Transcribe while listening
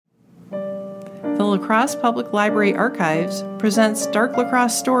the La Crosse Public Library Archives presents Dark La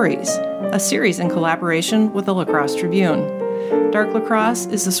Crosse Stories, a series in collaboration with the La Crosse Tribune. Dark La Crosse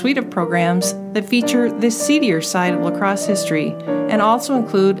is a suite of programs that feature the seedier side of La Crosse history and also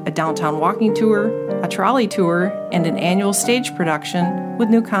include a downtown walking tour, a trolley tour, and an annual stage production with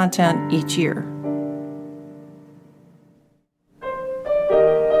new content each year.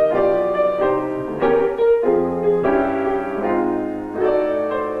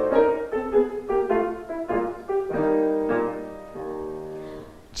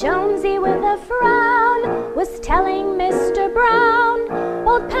 Jonesy with a frown was telling Mr. Brown,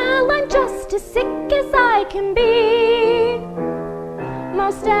 "Old pal, I'm just as sick as I can be.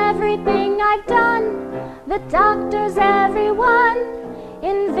 Most everything I've done, the doctors, everyone,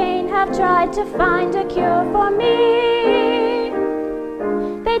 in vain have tried to find a cure for me.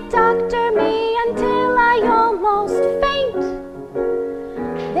 They doctor me until I almost faint.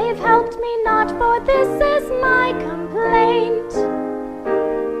 They've helped me not, for this is my complaint.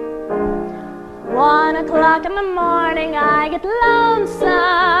 1 o'clock in the morning I get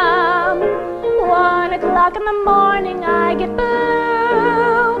lonesome. 1 o'clock in the morning I get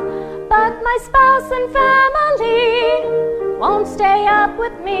blue. But my spouse and family won't stay up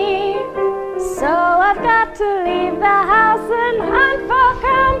with me, so I've got to leave the house and hunt for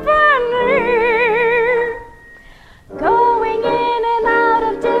company. Going in and out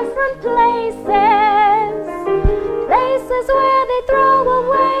of different places, places where they throw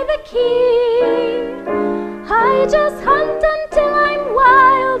away the key. I just hunt until I'm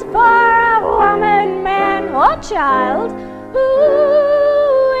wild for a woman, man, or child who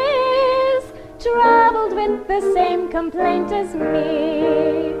is troubled with the same complaint as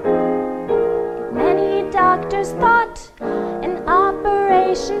me. Many doctors thought an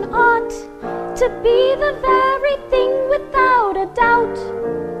operation ought to be the very thing without a doubt.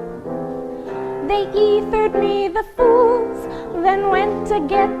 They ethered me, the fools, then went to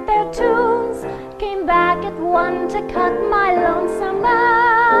get their tools, came back at 1 to cut my lonesome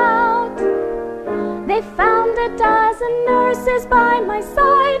out. They found a dozen nurses by my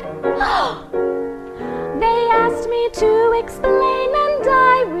side. They asked me to explain and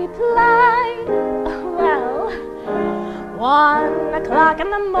I replied, well, 1 o'clock in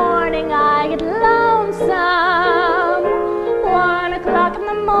the morning I get lonesome. 1 o'clock in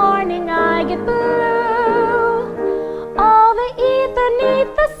the morning I get blue. All the ether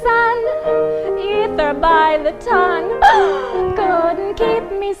 'neath the sun, ether by the ton, couldn't keep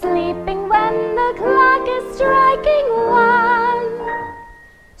me sleeping when the clock is striking 1.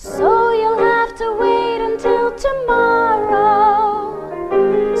 So you'll have to wait until tomorrow.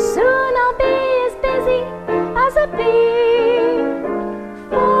 Soon I'll be as busy as a bee,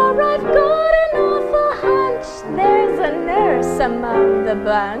 for I've got an awful hunch there's a nurse among the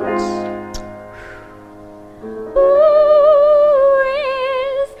bunch who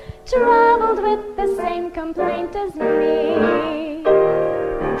is troubled with the same complaint as me.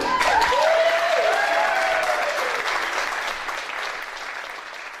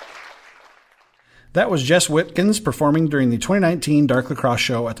 That was Jess Whitkins performing during the 2019 Dark La Crosse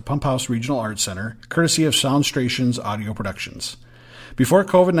show at the Pump House Regional Arts Center, courtesy of Soundstrations Audio Productions. Before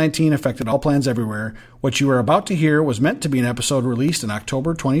COVID-19 affected all plans everywhere, what you are about to hear was meant to be an episode released in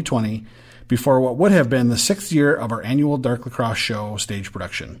October 2020, before what would have been the 6th year of our annual Dark La Crosse show stage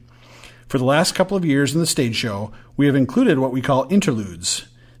production. For the last couple of years in the stage show, we have included what we call interludes.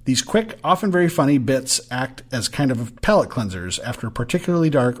 These quick, often very funny bits act as kind of palate cleansers after particularly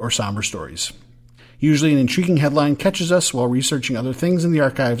dark or somber stories. Usually an intriguing headline catches us while researching other things in the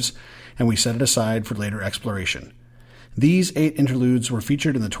archives, and we set it aside for later exploration. These 8 interludes were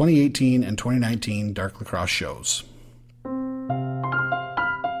featured in the 2018 and 2019 Dark La Crosse shows.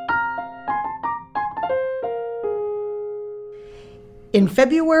 In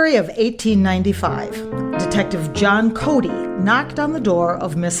February of 1895, Detective John Cody knocked on the door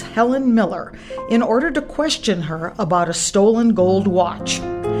of Miss Helen Miller in order to question her about a stolen gold watch.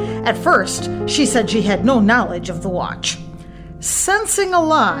 At first, she said she had no knowledge of the watch. Sensing a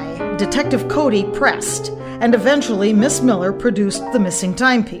lie, Detective Cody pressed, and eventually Miss Miller produced the missing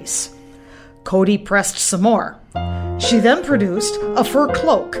timepiece. Cody pressed some more. She then produced a fur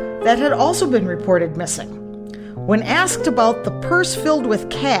cloak that had also been reported missing. When asked about the purse filled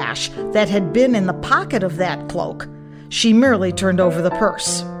with cash that had been in the pocket of that cloak, she merely turned over the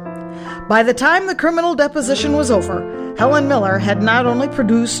purse. By the time the criminal deposition was over, Helen Miller had not only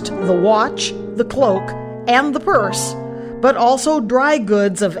produced the watch, the cloak, and the purse, but also dry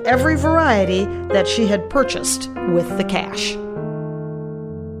goods of every variety that she had purchased with the cash.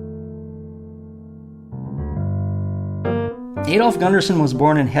 Adolf Gunderson was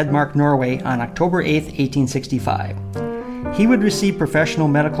born in Hedmark, Norway on October 8, 1865. He would receive professional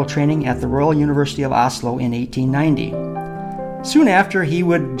medical training at the Royal University of Oslo in 1890. Soon after, he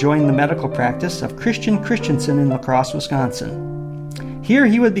would join the medical practice of Christian Christensen in La Crosse, Wisconsin. Here,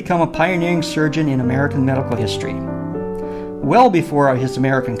 he would become a pioneering surgeon in American medical history. Well before his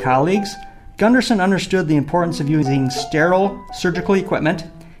American colleagues, Gunderson understood the importance of using sterile surgical equipment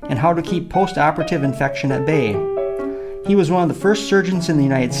and how to keep post-operative infection at bay. He was one of the first surgeons in the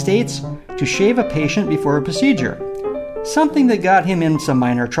United States to shave a patient before a procedure, something that got him in some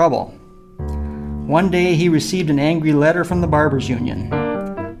minor trouble. One day he received an angry letter from the Barbers Union.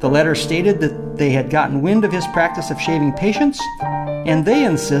 The letter stated that they had gotten wind of his practice of shaving patients, and they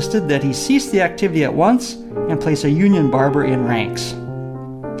insisted that he cease the activity at once and place a union barber in ranks.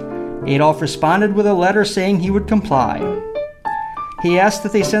 Adolf responded with a letter saying he would comply. He asked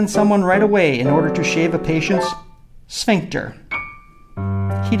that they send someone right away in order to shave a patient's sphincter.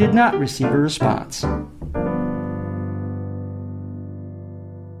 He did not receive a response.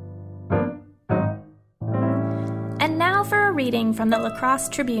 And now for a reading from the La Crosse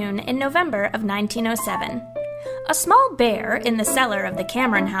Tribune in November of 1907. A small bear in the cellar of the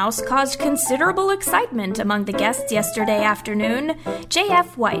Cameron House caused considerable excitement among the guests yesterday afternoon.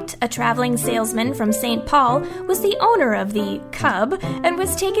 J.F. White, a traveling salesman from St. Paul, was the owner of the cub and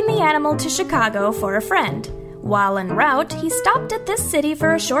was taking the animal to Chicago for a friend. While en route, he stopped at this city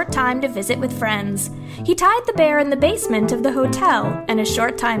for a short time to visit with friends. He tied the bear in the basement of the hotel, and a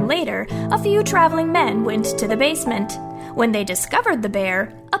short time later, a few traveling men went to the basement. When they discovered the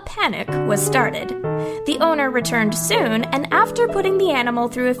bear, a panic was started. The owner returned soon, and after putting the animal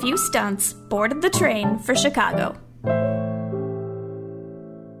through a few stunts, boarded the train for Chicago.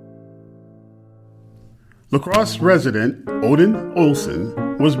 La Crosse resident Odin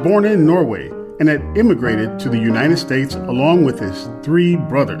Olsen was born in Norway and had immigrated to the United States along with his 3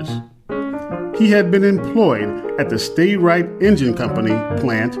 brothers. He had been employed at the Stay-Right Engine Company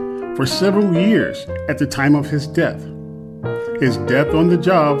plant for several years at the time of his death. His death on the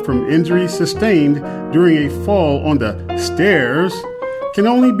job from injuries sustained during a fall on the stairs can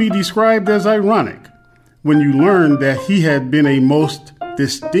only be described as ironic when you learn that he had been a most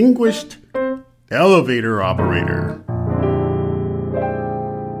distinguished elevator operator.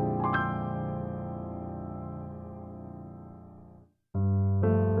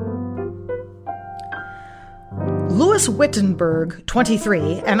 Louis Wittenberg,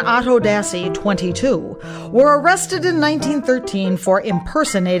 23, and Otto Dassey, 22, were arrested in 1913 for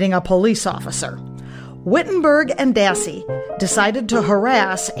impersonating a police officer. Wittenberg and Dassey decided to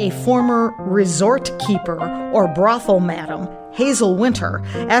harass a former resort keeper or brothel madam, Hazel Winter,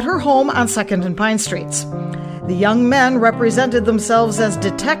 at her home on 2nd and Pine Streets. The young men represented themselves as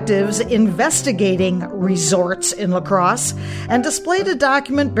detectives investigating resorts in La Crosse and displayed a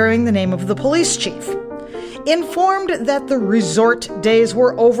document bearing the name of the police chief. Informed that the resort days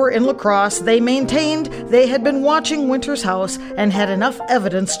were over in La Crosse, they maintained they had been watching Winter's house and had enough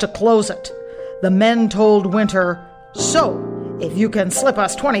evidence to close it. The men told Winter, "So, if you can slip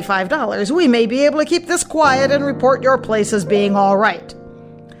us $25, we may be able to keep this quiet and report your place as being all right."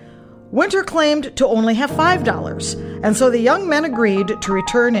 Winter claimed to only have $5, and so the young men agreed to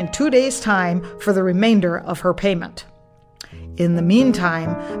return in 2 days' time for the remainder of her payment. In the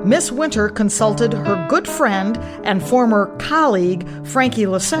meantime, Miss Winter consulted her good friend and former colleague, Frankie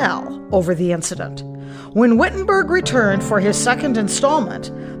LaSalle, over the incident. When Wittenberg returned for his second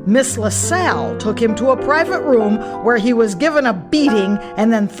installment, Miss LaSalle took him to a private room where he was given a beating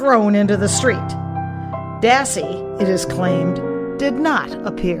and then thrown into the street. Dassey, it is claimed, did not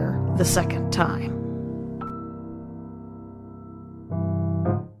appear the second time.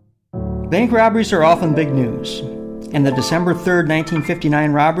 Bank robberies are often big news, and the December 3,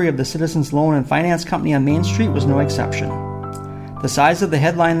 1959 robbery of the Citizens Loan and Finance Company on Main Street was no exception. The size of the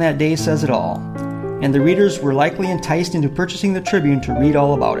headline that day says it all, and the readers were likely enticed into purchasing the Tribune to read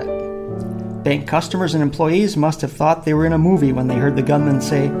all about it. Bank customers and employees must have thought they were in a movie when they heard the gunman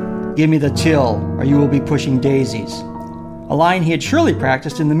say, "Give me the till, or you will be pushing daisies," a line he had surely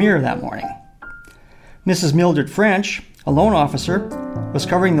practiced in the mirror that morning. Mrs. Mildred French, a loan officer, was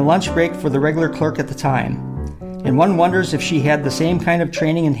covering the lunch break for the regular clerk at the time, and one wonders if she had the same kind of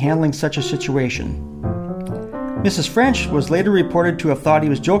training in handling such a situation. Mrs. French was later reported to have thought he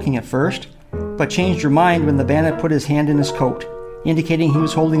was joking at first, but changed her mind when the bandit put his hand in his coat, indicating he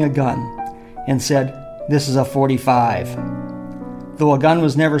was holding a gun, and said, "This is a .45. Though a gun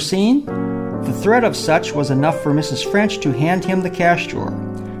was never seen, the threat of such was enough for Mrs. French to hand him the cash drawer,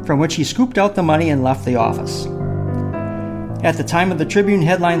 from which he scooped out the money and left the office. At the time of the Tribune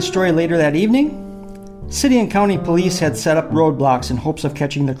headline story later that evening, City and county police had set up roadblocks in hopes of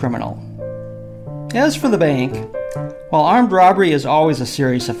catching the criminal. As for the bank, while armed robbery is always a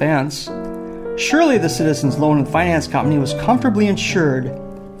serious offense, surely the Citizens Loan and Finance Company was comfortably insured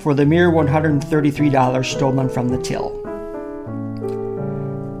for the mere $133 stolen from the till.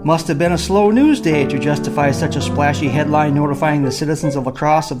 Must have been a slow news day to justify such a splashy headline notifying the citizens of La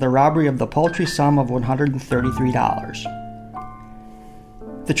Crosse of the robbery of the paltry sum of $133.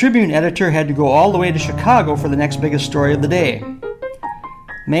 The Tribune editor had to go all the way to Chicago for the next biggest story of the day.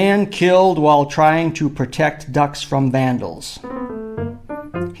 Man killed while trying to protect ducks from vandals.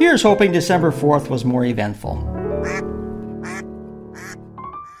 Here's hoping December 4th was more eventful.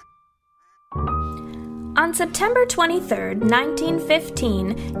 On September 23,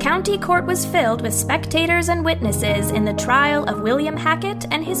 1915, County Court was filled with spectators and witnesses in the trial of William Hackett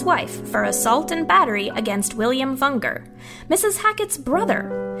and his wife for assault and battery against William Funger, Mrs. Hackett's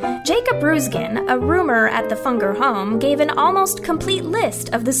brother. Jacob Ruskin, a roomer at the Funger home, gave an almost complete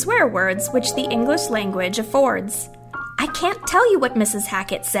list of the swear words which the English language affords. "I can't tell you what Mrs.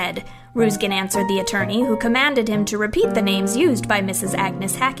 Hackett said," Ruskin answered the attorney, who commanded him to repeat the names used by Mrs.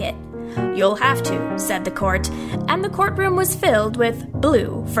 Agnes Hackett. "You'll have to," said the court, and the courtroom was filled with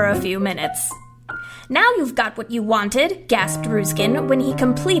blue for a few minutes. "Now you've got what you wanted," gasped Ruskin when he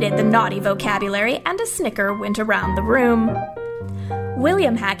completed the naughty vocabulary, and a snicker went around the room.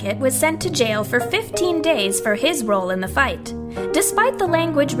 William Hackett was sent to jail for 15 days for his role in the fight. Despite the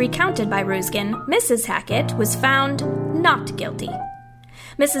language recounted by Ruskin, Mrs. Hackett was found not guilty.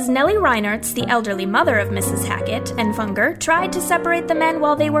 Mrs. Nellie Reinertz, the elderly mother of Mrs. Hackett and Funger, tried to separate the men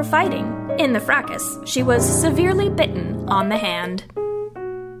while they were fighting. In the fracas, she was severely bitten on the hand.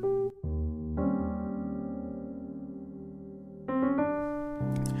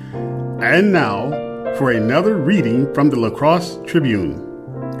 And now, for another reading from the La Crosse Tribune.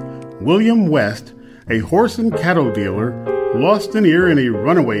 William West, a horse and cattle dealer, lost an ear in a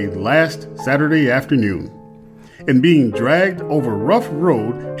runaway last Saturday afternoon. In being dragged over rough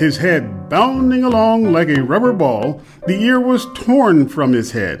road, his head bounding along like a rubber ball, the ear was torn from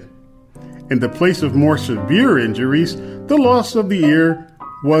his head. In the place of more severe injuries, the loss of the ear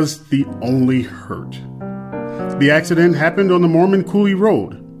was the only hurt. The accident happened on the Mormon Coulee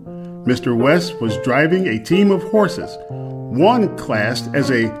Road. Mr. West was driving a team of horses, one classed as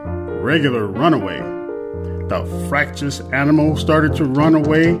a regular runaway. The fractious animal started to run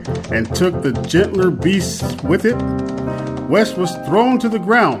away and took the gentler beasts with it. West was thrown to the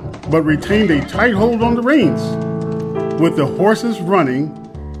ground, but retained a tight hold on the reins. With the horses running,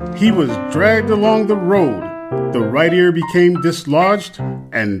 he was dragged along the road. The right ear became dislodged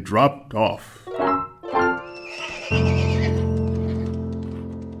and dropped off.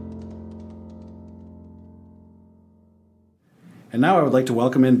 And now I would like to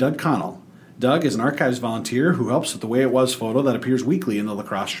welcome in Doug Connell. Doug is an archives volunteer who helps with the Way It Was photo that appears weekly in the La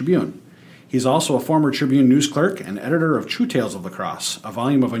Crosse Tribune. He's also a former Tribune news clerk and editor of True Tales of La Crosse, a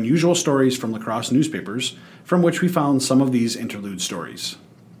volume of unusual stories from La Crosse newspapers, from which we found some of these interlude stories.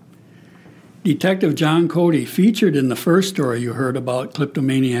 Detective John Cody, featured in the first story you heard about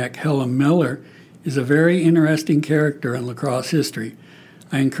kleptomaniac Helen Miller, is a very interesting character in La Crosse history.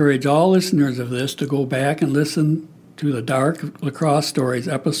 I encourage all listeners of this to go back and listen to the Dark La Crosse Stories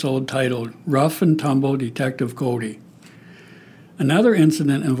episode titled Rough and Tumble Detective Cody. Another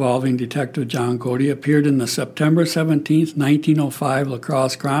incident involving Detective John Cody appeared in the September 17, 1905 La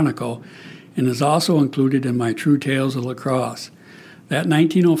Crosse Chronicle and is also included in my True Tales of La Crosse. That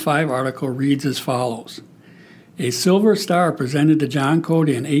 1905 article reads as follows. A silver star presented to John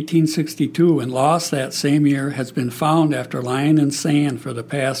Cody in 1862 and lost that same year has been found after lying in sand for the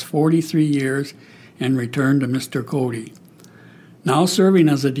past 43 years and returned to Mr. Cody. Now serving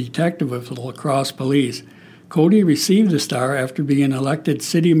as a detective with the La Crosse Police, Cody received the star after being elected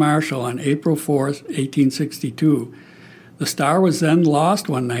city marshal on April 4, 1862. The star was then lost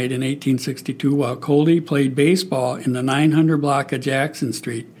one night in 1862 while Cody played baseball in the 900 block of Jackson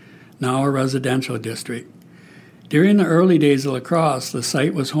Street, now a residential district. During the early days of La Crosse, the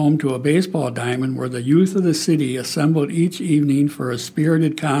site was home to a baseball diamond where the youth of the city assembled each evening for a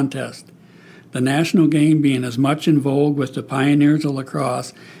spirited contest, the national game being as much in vogue with the pioneers of La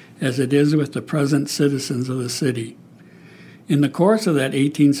Crosse as it is with the present citizens of the city. In the course of that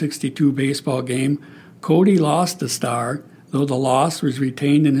 1862 baseball game, Cody lost the star, though the loss was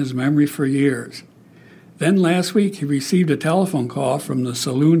retained in his memory for years. Then last week he received a telephone call from the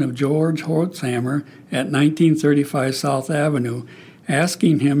saloon of George Holtzhammer at 1935 South Avenue,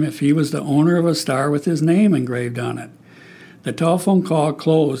 asking him if he was the owner of a star with his name engraved on it. The telephone call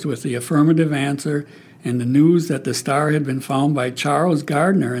closed with the affirmative answer, and the news that the star had been found by Charles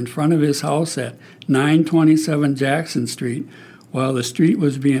Gardner in front of his house at 927 Jackson Street while the street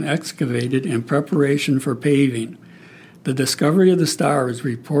was being excavated in preparation for paving. The discovery of the star was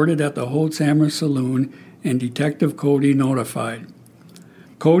reported at the Holtzhammer Saloon, and Detective Cody notified.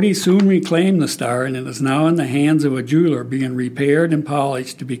 Cody soon reclaimed the star, and it is now in the hands of a jeweler being repaired and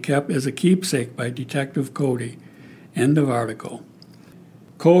polished to be kept as a keepsake by Detective Cody. End of article.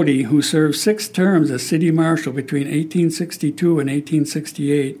 Cody, who served 6 terms as city marshal between 1862 and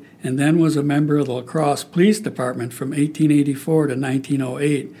 1868, and then was a member of the La Crosse Police Department from 1884 to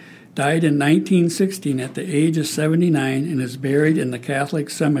 1908, died in 1916 at the age of 79 and is buried in the Catholic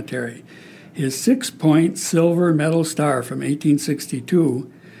Cemetery. His 6-point silver medal star from 1862,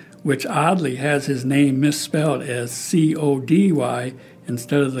 which oddly has his name misspelled as C-O-D-Y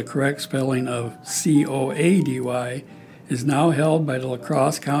instead of the correct spelling of C-O-A-D-Y, is now held by the La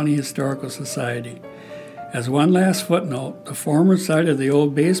Crosse County Historical Society. As one last footnote, the former site of the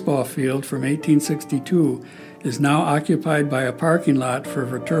old baseball field from 1862 is now occupied by a parking lot for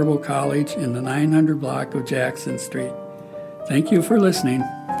Viterbo College in the 900 block of Jackson Street. Thank you for listening.